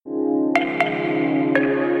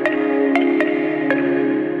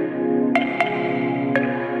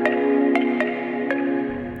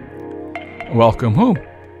welcome home.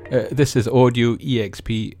 This is Audio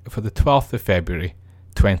EXP for the 12th of February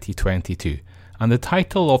 2022, and the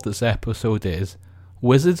title of this episode is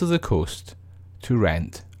Wizards of the Coast to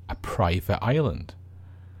Rent a Private Island.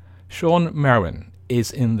 Shaun Merwin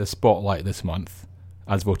is in the spotlight this month,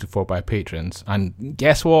 as voted for by patrons, and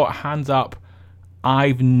guess what? Hands up,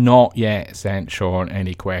 I've not yet sent Shaun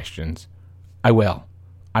any questions. I will.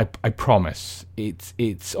 I promise.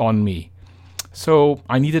 It's on me. So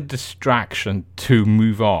I need a distraction to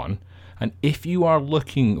move on, and if you are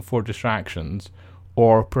looking for distractions,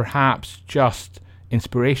 or perhaps just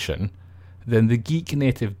inspiration, then the Geek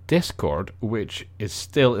Native Discord, which is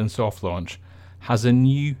still in soft launch, has a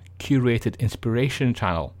new curated inspiration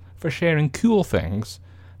channel for sharing cool things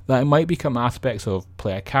that might become aspects of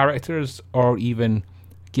player characters or even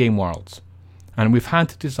game worlds. And we've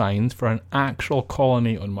had designs for an actual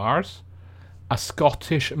colony on Mars, a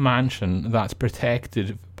Scottish mansion that's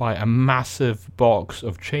protected by a massive box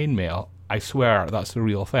of chainmail, I swear that's a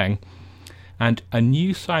real thing, and a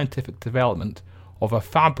new scientific development of a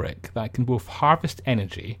fabric that can both harvest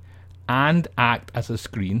energy and act as a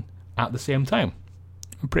screen at the same time.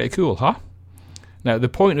 Pretty cool, huh? Now, the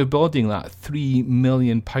point of building that £3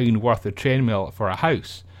 million worth of chainmail for a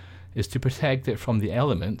house is to protect it from the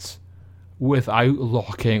elements without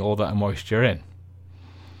locking all that moisture in.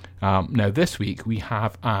 Now, this week we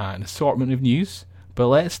have an assortment of news, but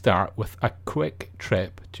let's start with a quick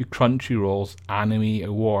trip to Crunchyroll's Anime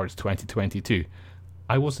Awards 2022.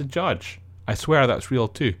 I was a judge. I swear that's real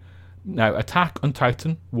too. Now, Attack on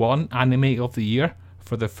Titan won Anime of the Year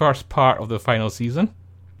for the first part of the final season.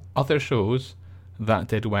 Other shows that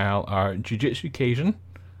did well are Jujutsu Kaisen,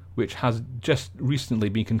 which has just recently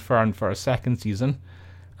been confirmed for a second season,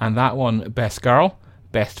 and that won Best Girl,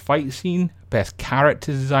 Best Fight Scene, Best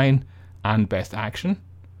Character Design, and Best Action.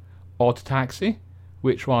 Odd Taxi,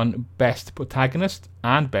 which won Best Protagonist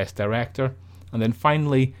and Best Director, and then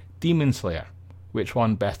finally Demon Slayer, which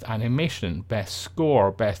won Best Animation, Best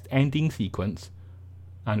Score, Best Ending Sequence,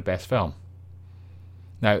 and Best Film.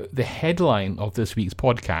 Now, the headline of this week's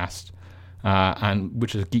podcast, and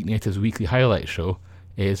which is Geek Native's weekly highlight show,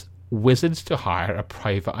 is Wizards to Hire a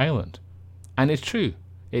Private Island. And it's true.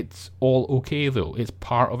 It's all okay though. It's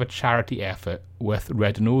part of a charity effort with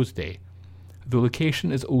Red Nose Day. The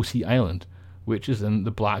location is OC Island, which is in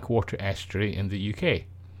the Blackwater Estuary in the UK.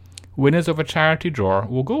 Winners of a charity draw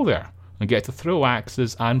will go there and get to throw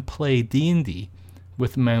axes and play D&D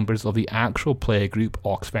with members of the actual player group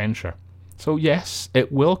Oxventure. So yes,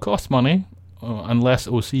 it will cost money, unless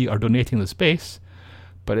OC are donating the space,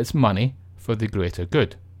 but it's money for the greater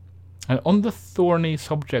good. And on the thorny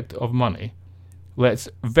subject of money, let's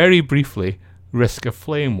very briefly risk a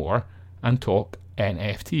flame war and talk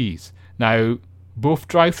NFTs. Now, both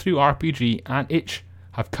Drive-Thru RPG and Itch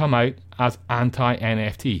have come out as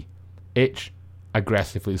anti-NFT. Itch,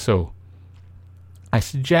 aggressively so. I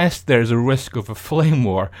suggest there's a risk of a flame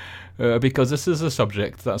war because this is a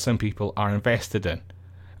subject that some people are invested in.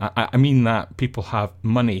 I mean that people have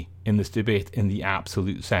money in this debate in the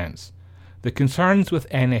absolute sense. The concerns with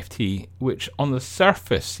NFT, which on the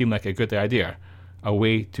surface seem like a good idea, a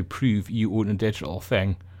way to prove you own a digital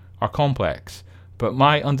thing, are complex, but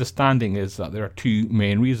my understanding is that there are two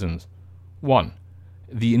main reasons. One,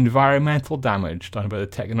 the environmental damage done by the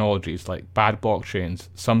technologies like bad blockchains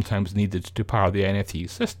sometimes needed to power the NFT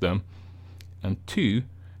system, and two,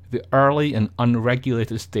 the early and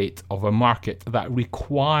unregulated state of a market that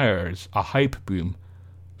requires a hype boom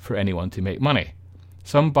for anyone to make money.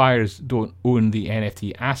 Some buyers don't own the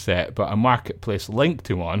NFT asset, but a marketplace linked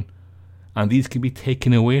to one, and these can be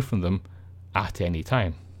taken away from them at any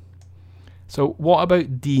time. So what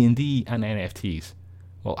about D&D and NFTs?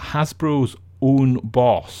 Well, Hasbro's own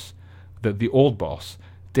boss, the old boss,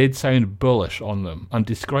 did sound bullish on them and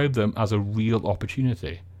described them as a real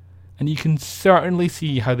opportunity. And you can certainly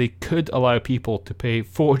see how they could allow people to pay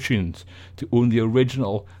fortunes to own the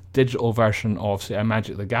original digital version of, say, a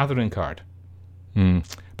Magic the Gathering card.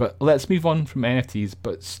 But let's move on from NFTs,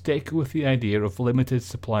 but stick with the idea of limited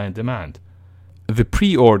supply and demand. The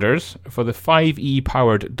pre-orders for the 5e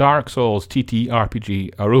powered Dark Souls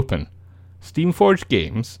TTRPG are open. Steamforged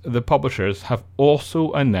Games, the publishers, have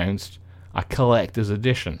also announced a collector's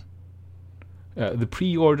edition. The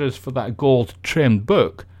pre-orders for that gold trimmed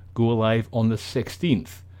book go live on the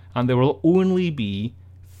 16th, and there will only be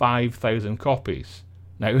 5,000 copies.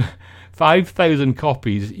 Now, 5,000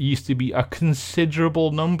 copies used to be a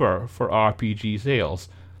considerable number for RPG sales,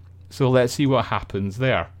 so let's see what happens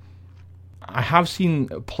there. I have seen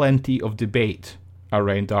plenty of debate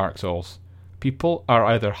around Dark Souls. People are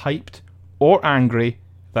either hyped or angry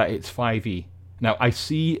that it's 5e. Now, I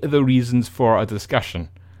see the reasons for a discussion,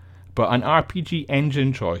 but an RPG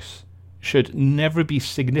engine choice should never be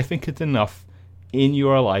significant enough in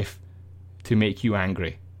your life to make you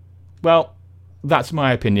angry. Well, that's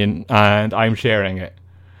my opinion, and I'm sharing it.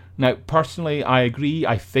 Now, personally, I agree.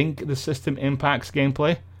 I think the system impacts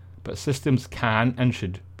gameplay, but systems can and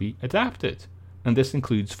should be adapted, and this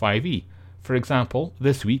includes 5e. For example,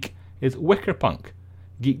 this week is Wickerpunk.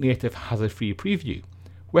 Geek Native has a free preview.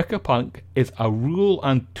 Wickerpunk is a rule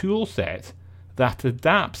and tool set that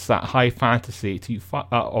adapts that high fantasy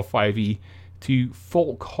of 5e to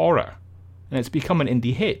folk horror, and it's become an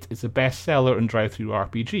indie hit. It's a bestseller in drive-thru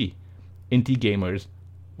RPG. Indie gamers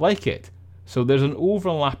like it. So there's an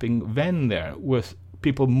overlapping vein there with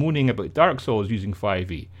people moaning about Dark Souls using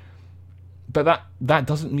 5e. But that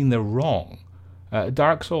doesn't mean they're wrong.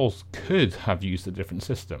 Dark Souls could have used a different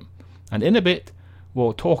system. And in a bit,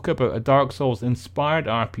 we'll talk about a Dark Souls-inspired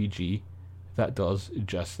RPG that does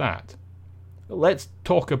just that. Let's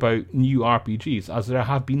talk about new RPGs, as there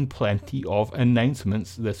have been plenty of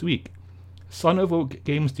announcements this week. Son of Oak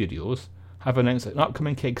Game Studios have announced an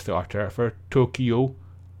upcoming Kickstarter for Tokyo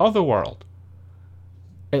Otherworld.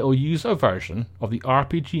 It'll use a version of the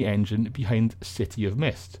RPG engine behind City of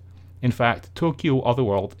Mist. In fact, Tokyo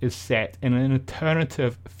Otherworld is set in an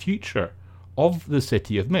alternative future of the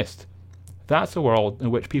City of Mist. That's a world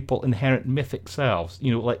in which people inherit mythic selves,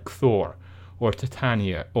 like Thor, or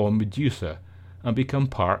Titania, or Medusa, and become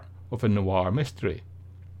part of a noir mystery.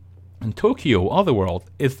 And Tokyo Otherworld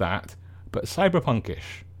is that, but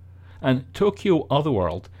cyberpunkish. And Tokyo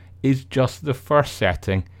Otherworld is just the first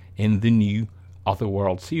setting in the new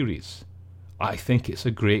Otherworld series. I think it's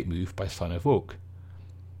a great move by Son of Oak.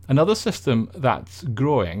 Another system that's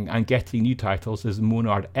growing and getting new titles is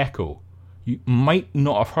Monad Echo. You might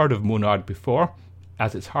not have heard of Monad before,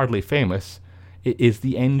 as it's hardly famous. It is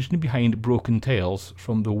the engine behind Broken Tales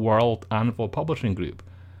from the World Anvil Publishing Group,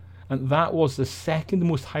 and that was the second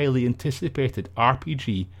most highly anticipated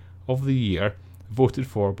RPG of the year, voted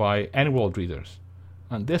for by EndWorld readers.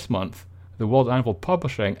 And this month, the World Anvil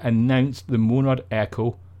Publishing announced the Monad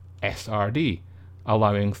Echo SRD,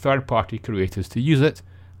 allowing third-party creators to use it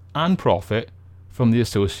and profit from the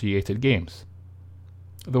associated games.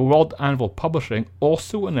 The World Anvil Publishing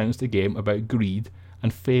also announced a game about greed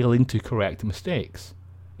and failing to correct mistakes.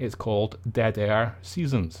 It's called Dead Air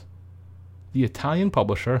Seasons. The Italian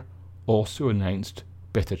publisher also announced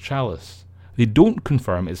Bitter Chalice. They don't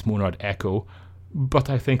confirm it's Monad Echo, but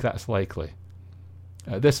I think that's likely.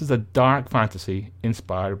 This is a dark fantasy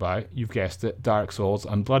inspired by, you've guessed it, Dark Souls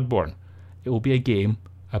and Bloodborne. It will be a game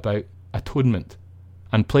about atonement,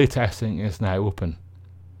 and playtesting is now open.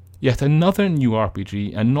 Yet another new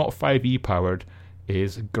RPG, and not 5e powered,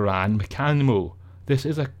 is Gran Mecanimo. This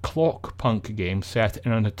is a clockpunk game set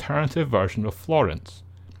in an alternative version of Florence,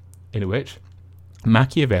 in which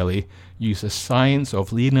Machiavelli used the science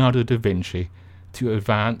of Leonardo da Vinci to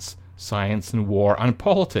advance science and war and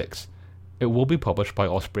politics. It will be published by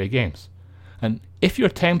Osprey Games. And if you're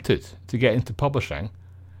tempted to get into publishing,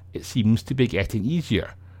 it seems to be getting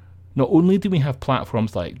easier. Not only do we have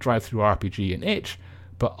platforms like DriveThruRPG and itch,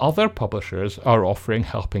 but other publishers are offering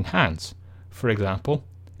helping hands. For example,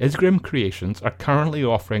 Isgrim Creations are currently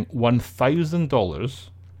offering $1,000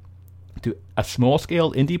 to a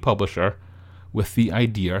small-scale indie publisher with the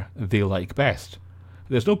idea they like best.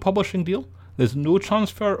 There's no publishing deal, there's no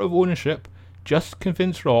transfer of ownership, just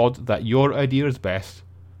convince Rod that your idea is best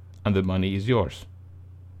and the money is yours.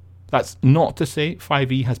 That's not to say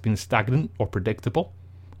 5e has been stagnant or predictable.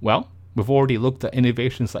 Well, we've already looked at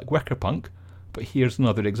innovations like Wickerpunk, but here's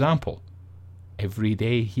another example.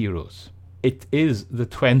 Everyday Heroes. It is the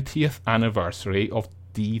 20th anniversary of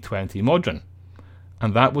D20 Modern,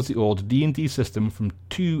 and that was the old D&D system from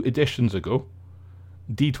 2 editions ago.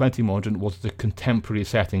 D20 Modern was the contemporary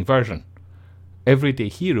setting version. Everyday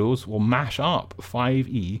Heroes will mash up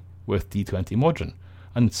 5e with D20 Modern,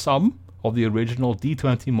 and some of the original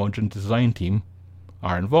D20 Modern design team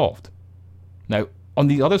are involved. Now, on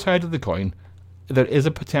the other side of the coin, there is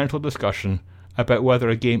a potential discussion about whether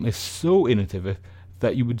a game is so innovative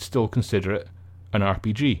that you would still consider it an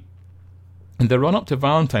RPG. In the run-up to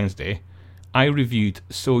Valentine's Day, I reviewed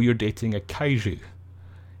So You're Dating a Kaiju.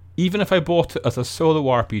 Even if I bought it as a solo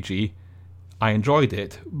RPG, I enjoyed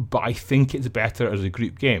it, but I think it's better as a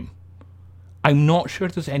group game. I'm not sure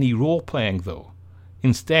there's any role-playing though.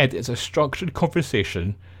 Instead, it's a structured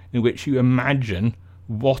conversation in which you imagine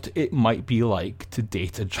what it might be like to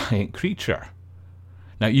date a giant creature.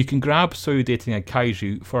 Now, you can grab So You're Dating a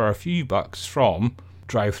Kaiju for a few bucks from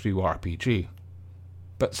DriveThruRPG.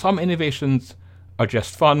 But some innovations are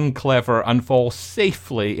just fun, clever, and fall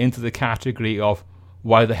safely into the category of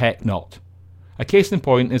why the heck not. A case in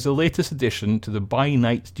point is the latest addition to the By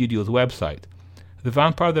Night Studios website. The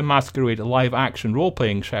Vampire the Masquerade live-action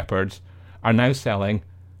role-playing shepherds are now selling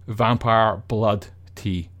vampire blood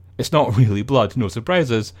tea. It's not really blood, no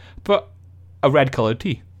surprises, but a red-coloured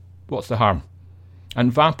tea. What's the harm?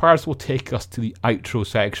 And vampires will take us to the outro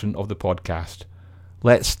section of the podcast.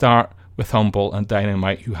 Let's start with Humble and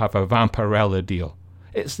Dynamite, who have a Vampirella deal.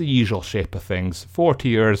 It's the usual shape of things. 4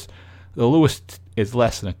 tiers, the lowest is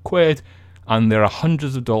less than £1, and there are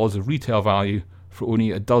hundreds of dollars of retail value for only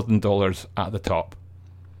 $12 at the top.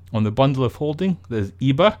 On the bundle of holding, there's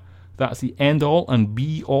EBA. That's the end-all and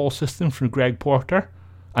be-all system from Greg Porter.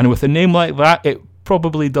 And with a name like that, it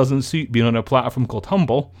probably doesn't suit being on a platform called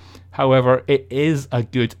Humble. However, it is a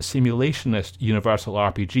good simulationist universal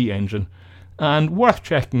RPG engine, and worth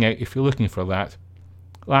checking out if you're looking for that.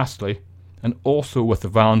 Lastly, and also with the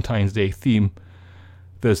Valentine's Day theme,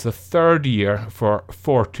 there's the third year for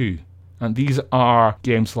 4-2, and these are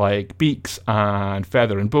games like Beaks and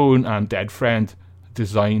Feather and Bone and Dead Friend,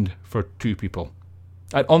 designed for 2 people.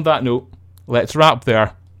 And on that note, let's wrap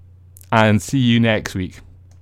there, and see you next week.